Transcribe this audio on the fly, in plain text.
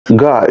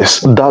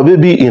Guys,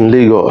 Davido in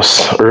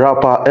Lagos,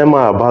 rapper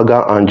Emma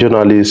Abaga and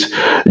journalist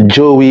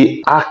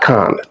Joey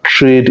Akan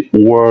trade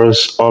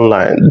wars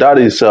online. That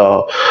is,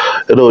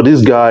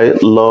 this guy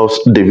loves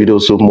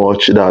Davido so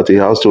much that he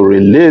has to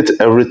relate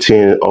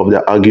everything of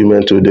the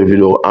argument to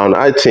Davido. And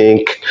I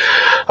think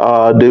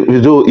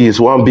Davido is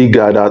one big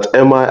guy that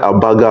Emma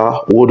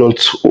Abaga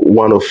wouldn't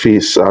want to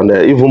face. And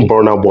even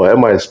Burna Boy,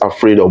 Emma is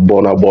afraid of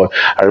Burna Boy.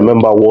 I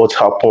remember what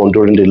happened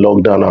during the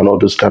lockdown and all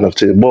those kind of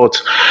things. But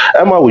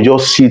Emma will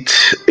just sit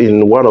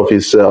in one of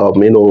his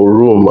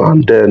room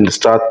and then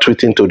start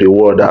tweeting to the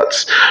world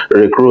that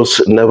Rick Ross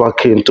never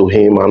came to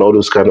him and all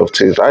those kind of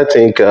things. I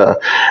think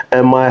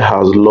Emma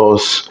has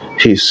lost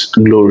his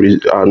glory,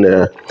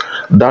 and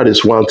that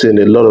is one thing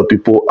a lot of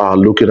people are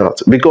looking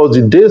at, because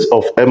the days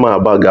of Emma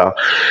Abaga,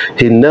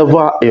 he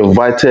never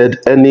invited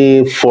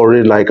any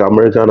foreign like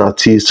American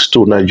artists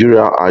to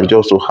Nigeria and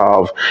just to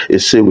have a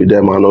say with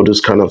them and all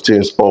those kind of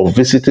things, or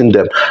visiting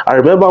them. I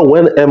remember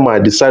when Emma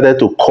decided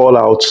to call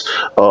out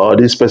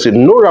this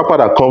person. No rapper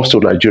that comes to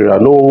Nigeria,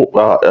 no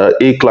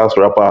A-class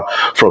rapper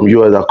from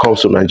US that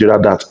comes to Nigeria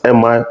that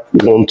Emma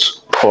won't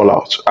call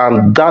out.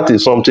 And that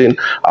is something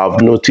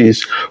I've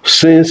noticed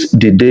since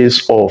the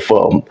days of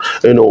Wale.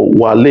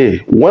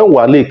 When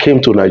Wale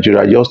came to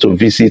Nigeria just to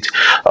visit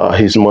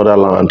his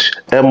motherland,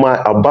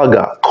 Emma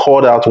Abaga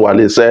called out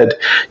Wale, said,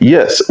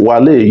 yes,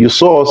 Wale, you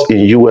saw us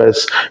in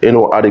US, at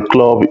the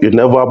club, you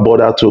never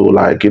bothered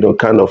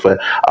to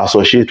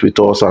associate with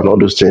us and all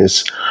those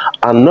things.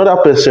 Another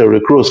person,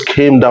 Rick Ross,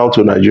 came down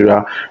to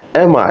Nigeria.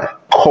 Emma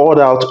called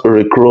out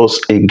Rick Ross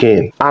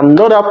again.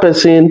 Another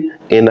person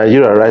in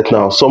Nigeria right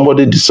now,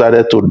 somebody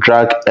decided to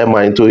drag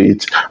Emma into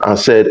it and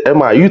said,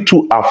 Emma, are you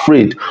too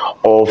afraid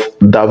of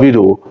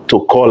Davido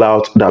to call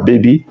out the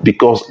baby?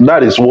 Because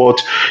that is what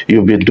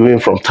you've been doing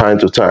from time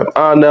to time.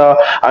 And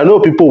I know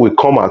people will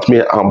come at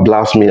me and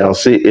blast me and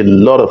say a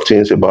lot of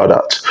things about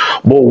that.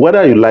 But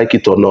whether you like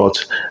it or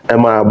not,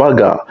 Emma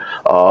Abaga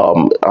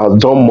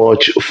has done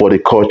much for the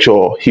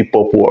culture,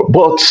 hip-hop world.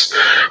 But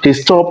he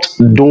stopped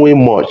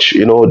doing much.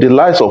 The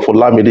likes of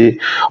Olamide.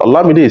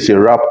 Olamide is a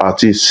rap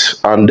artist,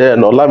 and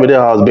then Olamide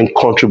has been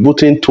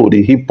contributing to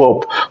the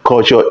hip-hop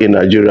culture in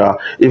Nigeria,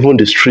 even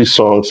the street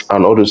songs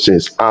and all those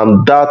things.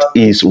 And that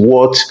is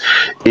what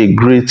a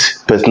great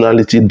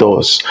personality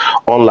does,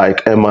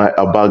 unlike Emma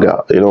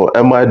Abaga.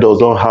 Emma does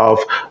not have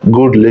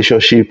good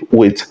relationship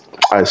with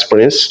Ice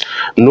Prince,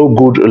 no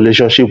good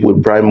relationship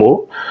with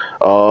Brimo,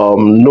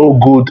 no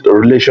good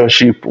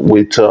relationship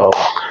with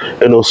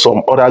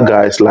some other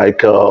guys like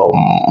CK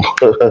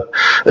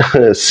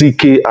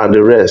and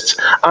the rest.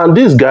 And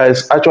these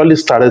guys actually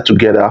started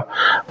together,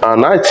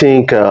 and I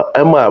think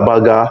Emma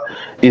Abaga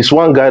is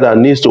one guy that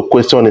needs to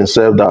question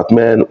himself that,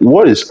 man,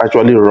 what is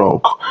actually wrong?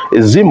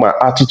 Is it my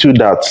attitude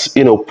that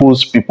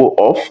pulls people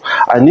off?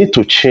 I need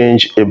to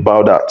change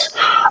about that.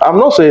 I'm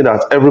not saying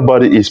that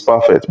everybody is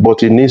perfect,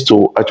 but he needs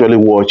to actually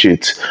watch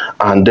it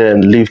and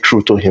then live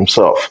true to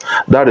himself.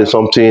 That is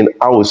something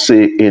I would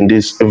say in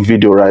this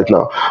video right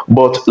now.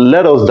 But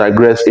let us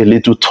digress a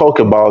little, talk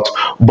about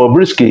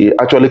Bobrisky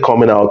actually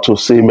coming out to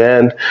say,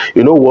 man,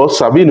 you know what,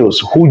 Sabinus,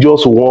 who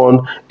just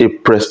won a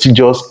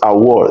prestigious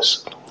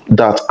awards,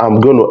 that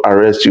I'm going to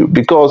arrest you,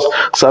 because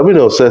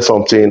Sabinus said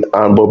something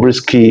and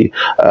Bobrisky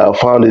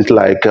found it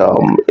like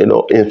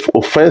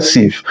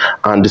offensive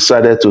and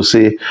decided to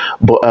say,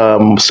 but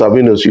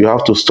Sabinus, you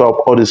have to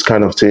stop all these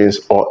kind of things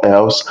or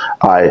else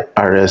I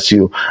arrest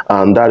you.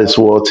 And that is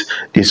what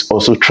is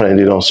also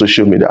trending on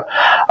social media.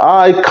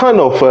 I kind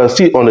of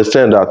still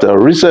understand that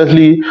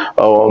recently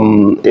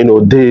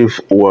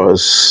Dave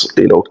was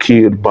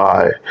killed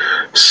by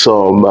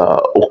some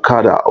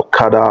Okada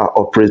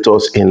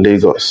operators in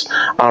Lagos.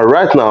 And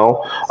right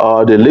now,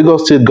 the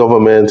Lagos state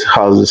government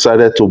has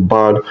decided to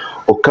ban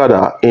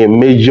Okada in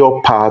major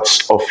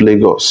parts of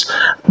Lagos,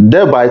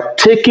 thereby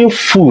taking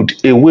food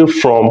away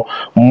from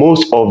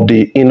most of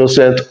the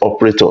innocent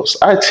operators.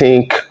 I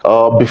think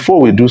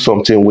before we do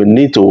something, we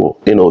need to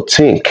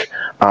think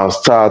and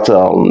start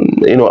and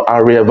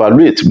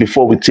reevaluate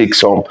before we take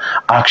some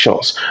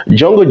actions.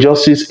 Jungle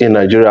justice in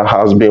Nigeria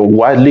has been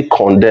widely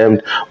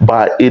condemned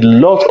by a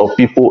lot of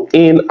people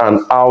in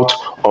and out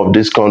of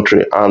this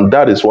country, and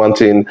that is one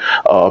thing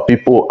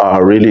people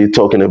are really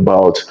talking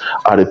about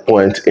at a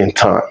point in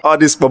time. Oh,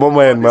 this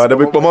man, the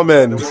big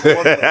man.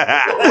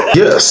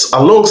 Yes,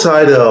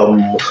 alongside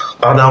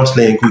Adam's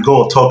Link, we're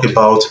going to talk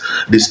about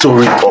the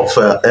story of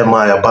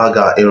Emma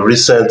Abaga in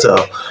recent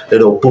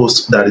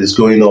post that is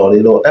going on.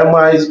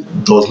 Emma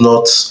does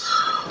not.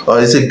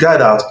 It's a guy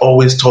that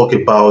always talk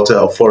about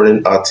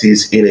foreign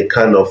artists in a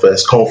kind of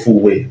scornful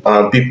way,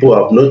 and people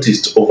have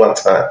noticed over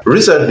time.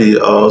 Recently,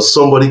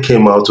 somebody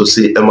came out to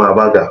say, Emma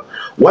Abaga,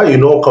 why you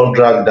not come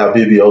drag that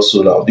baby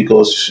also now?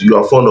 Because you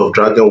are fond of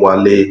dragging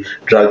Wale,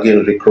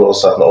 dragging Rick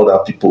Ross and other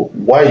people.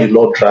 Why you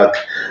not drag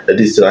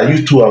this? Are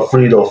you too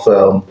afraid of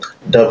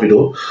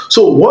Davido?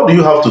 So what do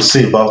you have to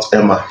say about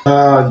Emma?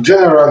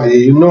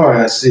 Generally,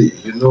 I see,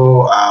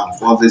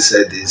 I've always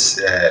said this,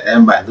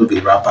 Emma no be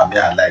rapper me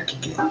I like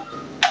again.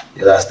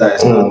 You understand?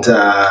 It's not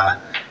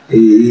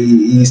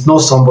he's not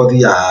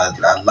somebody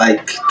I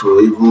like to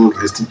even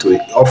listen to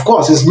it. Of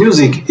course, it's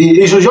music.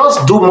 He should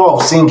just do more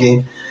of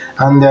singing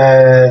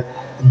and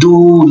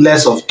do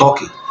less of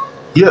talking.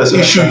 Yes,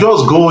 he should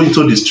just go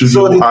into the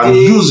studio and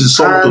use the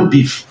song to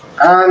beef.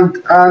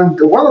 And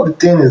one of the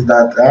things is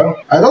that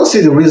I don't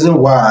see the reason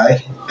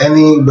why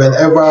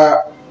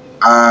whenever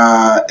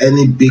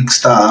any big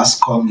stars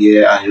come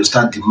here and you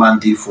start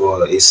demanding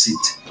for a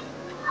seat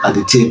at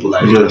the table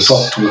and you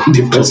talk to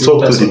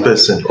the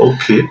person.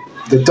 Okay.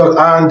 They talk,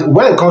 and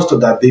when it comes to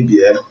that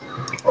baby,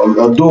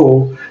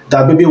 although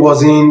that baby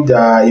wasn't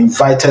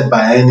invited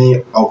by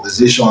any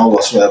organization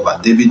whatsoever,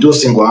 Davido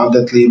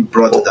single-handedly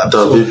brought that.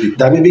 So baby.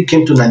 That baby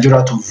came to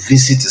Nigeria to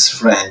visit his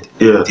friend,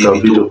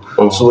 Davido.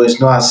 So it's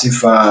not as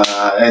if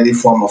any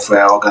form of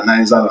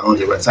organizer and all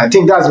the rest. I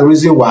think that's the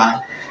reason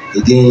why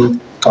he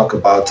didn't talk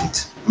about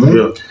it.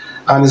 Yeah.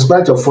 And it's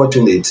quite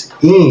unfortunate.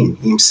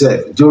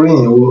 Himself,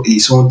 during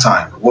his own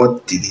time,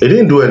 what did he? He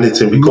didn't do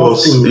anything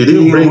because he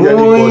didn't bring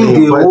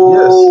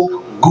anybody.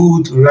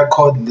 Good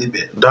record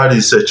label. That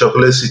is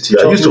Chocolate City.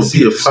 I used to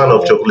be a fan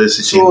of Chocolate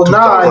City. So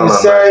now he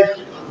said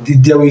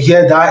they will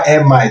hear that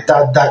MI,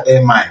 that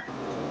MI.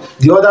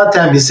 The other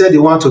time he said he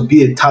want to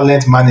be a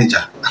talent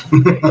manager.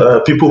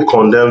 People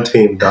condemned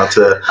him that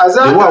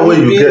the one way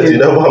you get, you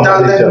never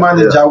talent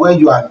manager when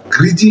you are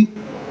greedy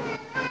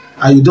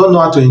and you don't know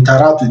how to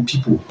interact with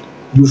people.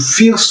 You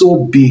feel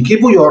so big.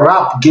 Even your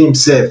rap game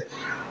self,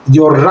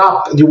 your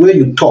rap, the way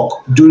you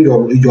talk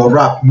during your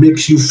rap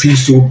makes you feel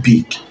so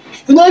big.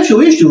 You know, if you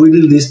wish to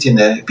really listen,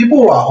 people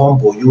who are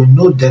humble, you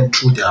know them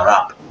through their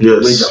rap. Yes.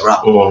 The way they rap.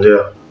 Oh,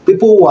 yeah.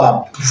 People who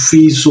are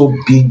feel so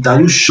big, now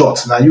you short,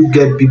 now you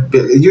get big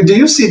belly. Do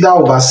you see that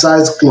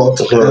oversized cloth,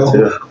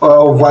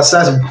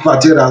 oversized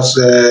materials?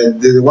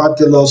 The one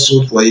tailor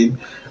sold for him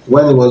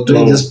when he was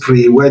doing this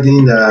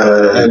pre-wedding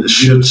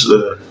shoots.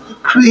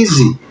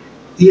 Crazy.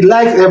 He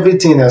liked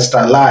everything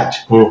extra large.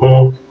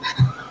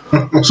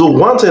 So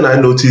one thing I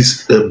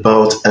noticed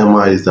about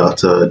Emma is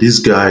that this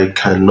guy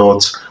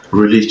cannot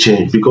really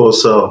change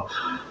because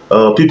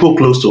people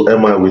close to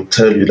Emma will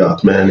tell you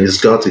that, man, he's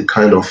got a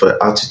kind of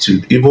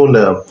attitude. Even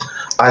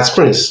Ice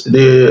Prince,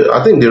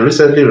 I think they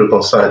recently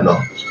reconciled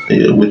now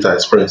with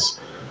Ice Prince.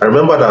 I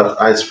remember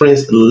that Ice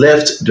Prince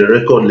left the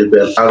record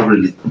label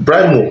angrily.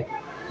 Brimo,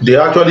 they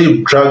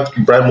actually dragged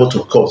Brimo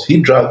to court. He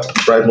dragged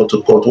Brimo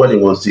to court when he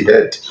was the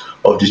head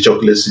of the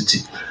Chocolate City.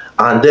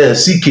 And then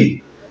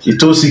CK, he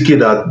told CK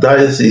that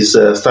is his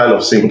style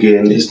of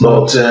singing. It's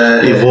not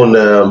even,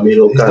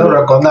 it's kind not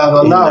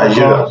recognizable now.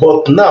 Nigeria.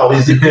 But now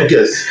he's the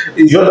biggest.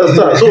 You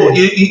understand? So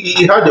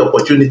he had the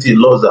opportunity, he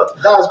lost that.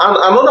 And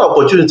another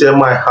opportunity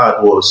MI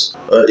had was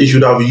he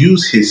should have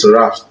used his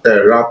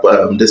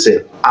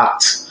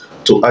act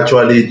to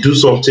actually do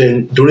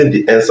something during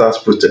the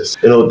NSAS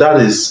protest.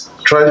 That is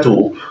trying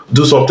to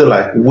do something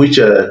like which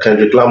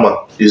Kendrick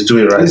Lamar is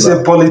doing right now. He's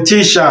a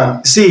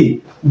politician.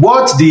 See,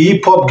 what the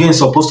hip-hop gang is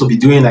supposed to be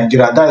doing in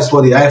Nigeria, that is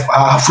what the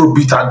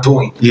Afrobeat are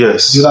doing.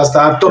 Yes. You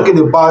understand? I'm talking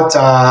about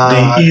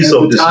the ease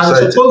of the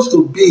society. It's supposed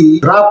to be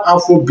rap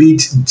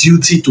Afrobeat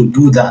duty to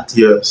do that.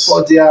 Yes.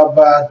 But they have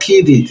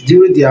killed it.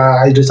 During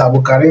their Idris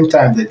Abdulkarim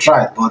time, they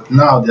tried, but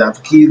now they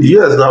have killed it.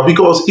 Yes, now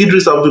because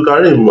Idris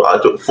Abdulkarim,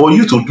 for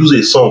you to do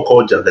a song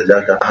called Jaga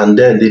Jaga, and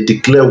then they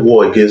declare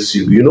war against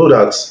you, you know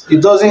that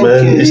it doesn't.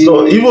 Man, it's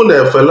not even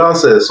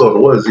Fela's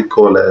son. What is it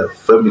called?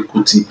 Femi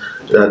Kuti.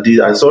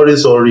 I'm sorry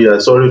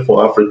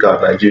for Africa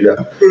and Nigeria.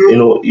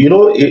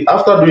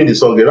 After doing the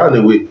song, they ran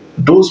away.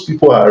 Those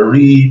people are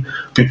real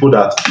people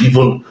that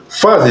even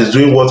Faz is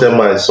doing what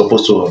Emma is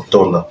supposed to have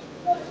done now.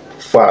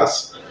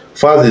 Faz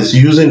is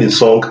using the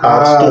song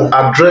to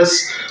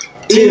address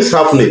things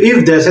happening.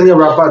 If there's any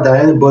rapper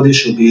that anybody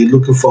should be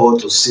looking forward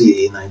to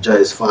see in Nigeria,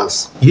 is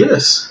Faz.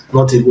 Yes.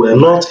 Not even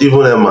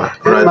Emma.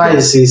 Emma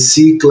is a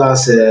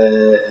C-class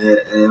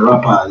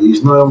rapper.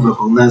 He's not even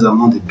recognized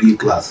among the B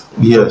class.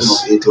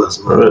 Yes. A-class.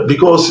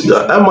 Because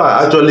Emma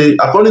actually,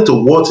 according to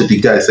what the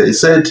guy said, he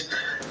said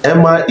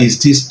Emma is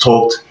still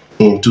stalked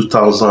in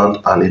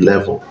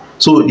 2011.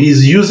 So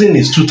he's using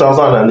his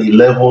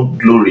 2011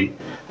 glory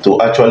to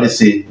actually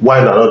say,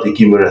 why not they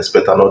give me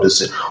respect and all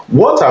this?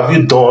 What have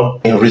you done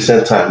in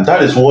recent time?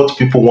 That is what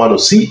people want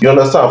to see. You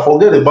understand?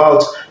 Forget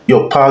about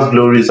your past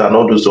glories and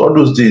all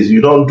those days you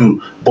don't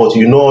do, but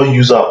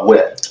use up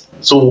well.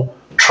 So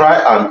try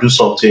and do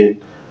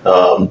something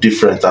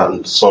different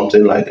and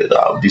something like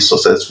be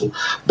successful.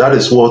 That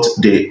is what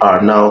they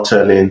are now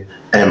telling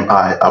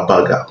M.I.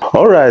 Abaga.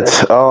 All right,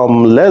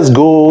 let's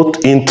go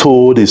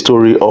into the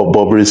story of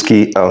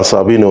Bobrisky and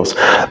Sabinus.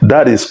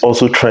 That is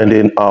also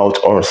trending out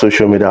on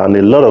social media, and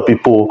a lot of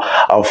people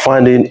are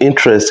finding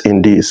interest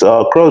in this.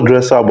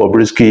 Cross-dresser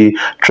Bobrisky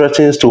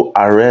threatens to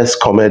arrest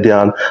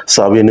comedian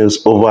Sabinus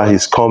over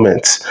his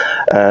comments,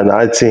 and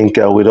I think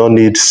we don't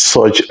need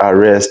such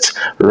arrest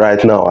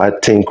right now. I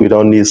think we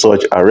don't need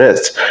such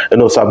arrest.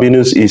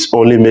 Sabinus is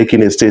only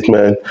making a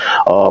statement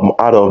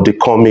out of the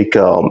comic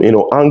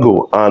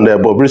angle,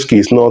 and Bobrisky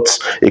is not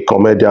a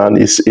comedian.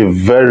 He's a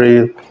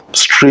very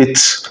straight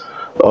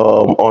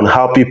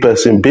unhappy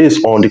person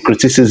based on the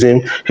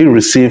criticism he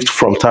received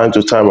from time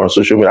to time on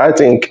social media. I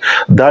think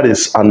that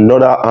is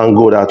another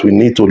angle that we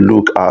need to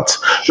look at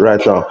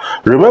right now.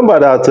 Remember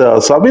that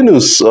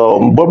Sabinus,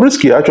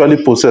 Bobrisky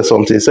actually posted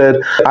something. He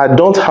said, I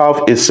don't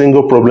have a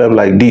single problem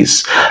like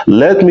this.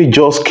 Let me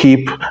just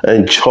keep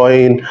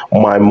enjoying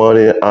my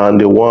money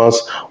and the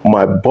ones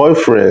my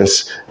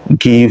boyfriends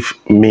give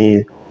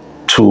me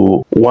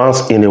to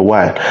once in a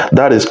while.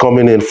 That is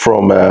coming in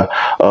from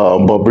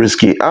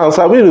Bobrisky. And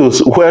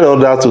Sabinus went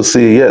on that to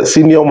say, yes,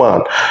 senior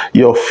man,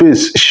 your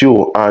face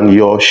show and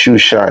your shoe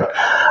shine.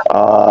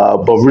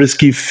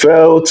 Bobrisky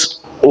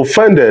felt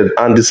offended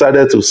and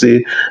decided to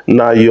say,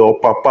 now your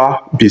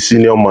papa be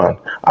senior man,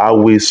 I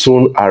will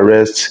soon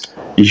arrest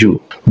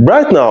you.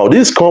 Right now,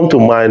 this come to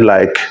mind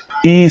like,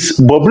 is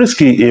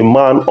Bobrisky a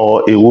man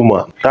or a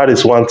woman? That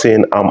is one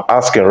thing I'm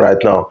asking right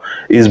now.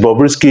 Is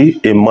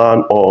Bobrisky a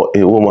man or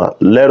a woman?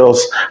 Let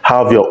us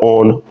have your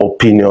own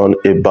opinion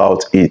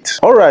about it.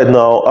 All right,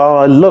 now,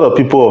 a lot of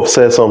people have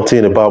said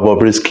something about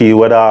Bobrisky,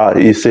 whether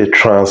he's a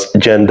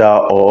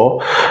transgender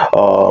or,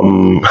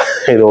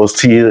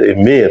 still a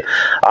male.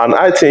 And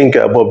I think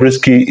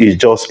Bobrisky is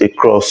just a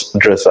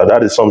cross-dresser.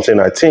 That is something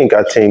I think.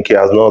 I think he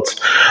has not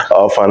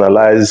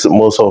finalized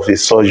most of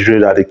his surgery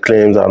that he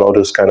claims and all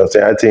those kind of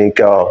things. I think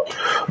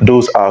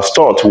those are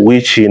stunts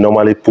which he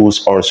normally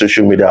posts on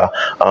social media,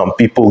 and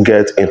people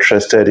get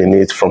interested in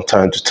it from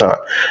time to time.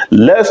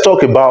 Let's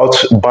talk about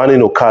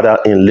banning Okada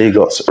in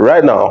Lagos.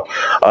 Right now,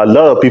 a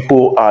lot of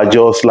people are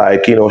just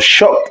like,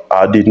 shocked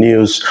at the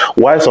news,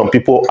 while some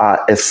people are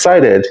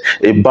excited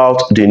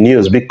about the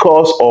news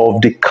because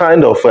of the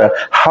kind of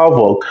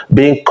havoc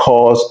being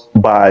caused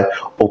by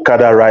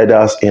Okada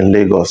riders in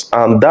Lagos,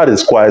 and that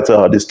is quite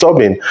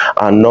disturbing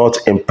and not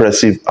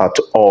impressive at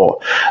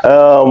all.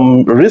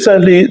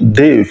 Recently,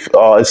 Dave,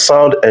 a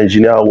sound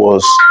engineer,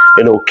 was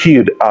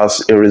killed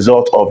as a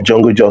result of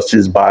jungle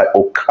justice by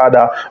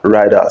Okada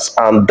riders,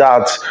 and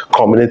that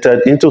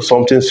culminated into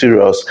something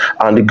serious,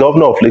 and the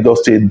governor of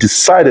Lagos State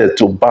decided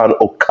to ban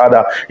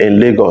Okada in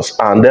Lagos,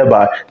 and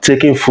thereby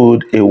taking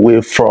food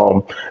away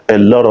from a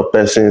lot of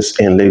persons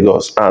in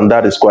Lagos, and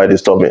that is quite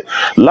disturbing.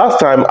 Last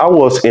time I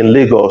was in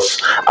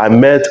Lagos, I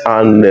met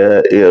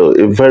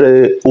a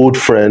very old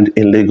friend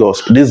in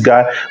Lagos. This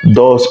guy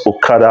does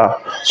Okada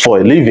for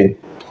a living.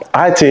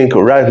 I think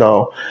right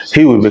now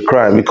he will be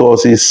crying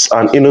because he's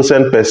an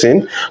innocent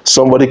person.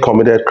 Somebody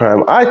committed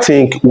crime. I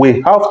think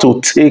we have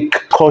to take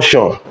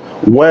caution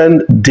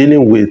when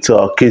dealing with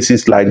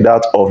cases like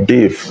that of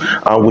Dave,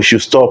 and we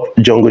should stop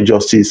jungle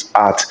justice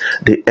at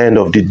the end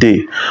of the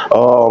day.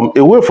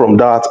 Away from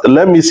that,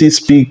 let me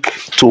speak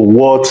to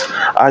what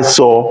I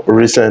saw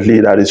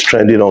recently that is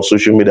trending on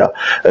social media.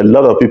 A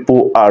lot of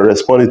people are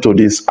responding to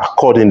this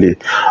accordingly.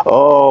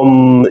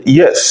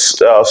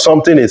 Yes,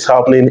 something is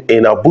happening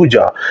in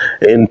Abuja.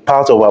 In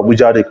part of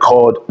Abuja, they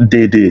called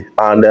Dei Dei,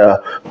 and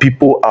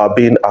people are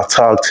being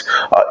attacked.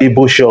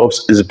 Igbo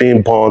shops is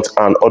being burnt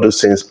and other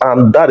things,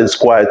 and that is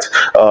quite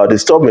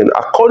disturbing.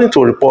 According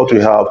to a report we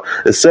have,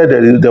 it said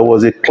that there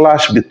was a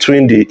clash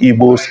between the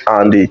Igbos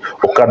and the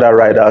Okada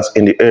riders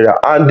in the area,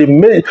 and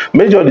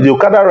majorly the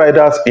Okada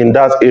riders in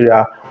that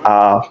area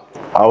are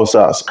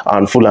Hausas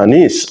and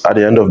Fulanis at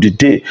the end of the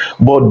day.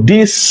 But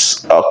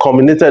this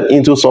culminated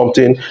into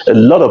something. A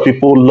lot of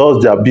people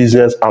lost their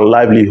business and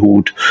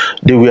livelihood.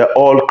 They were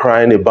all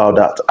crying about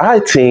that. I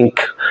think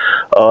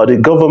the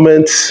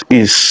government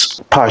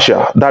is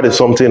partial. That is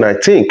something I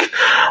think,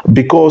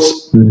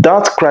 because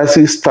that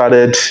crisis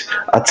started,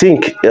 I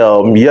think,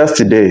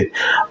 yesterday,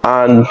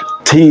 and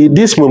till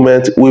this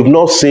moment we've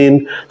not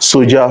seen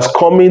soldiers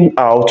coming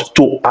out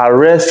to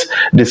arrest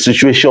the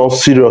situation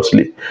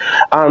seriously.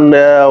 And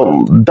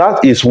that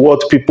is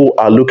what people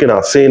are looking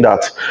at, saying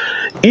that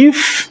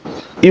if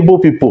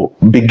Igbo people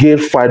begin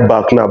fight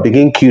back now,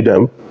 begin kill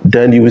them,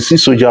 then you will see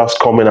soldiers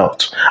coming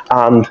out,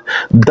 and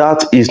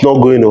that is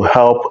not going to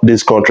help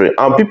this country.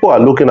 And people are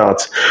looking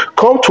at,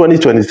 come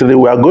 2023,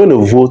 we are going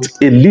to vote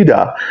a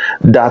leader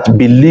that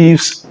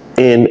believes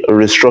in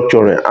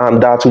restructuring,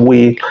 and that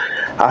will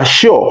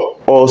assure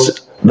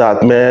us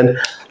that, man,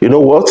 you know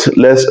what,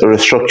 let's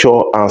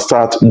restructure and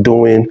start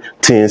doing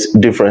things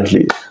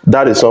differently.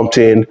 That is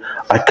something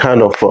I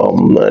kind of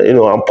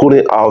I'm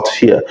putting out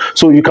here,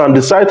 so you can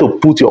decide to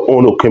put your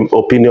own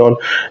opinion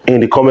in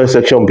the comment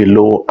section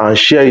below and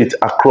share it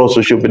across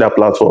social media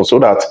platforms, so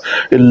that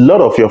a lot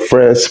of your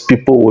friends,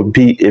 people, will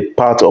be a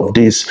part of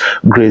this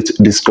great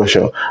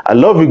discussion. I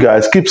love you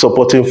guys. Keep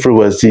supporting Free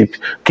West Deep.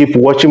 Keep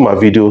watching my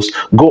videos.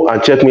 Go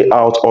and check me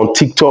out on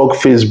TikTok,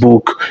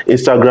 Facebook,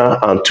 Instagram,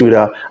 and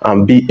Twitter,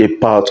 and be a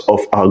part of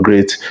our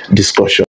great discussion.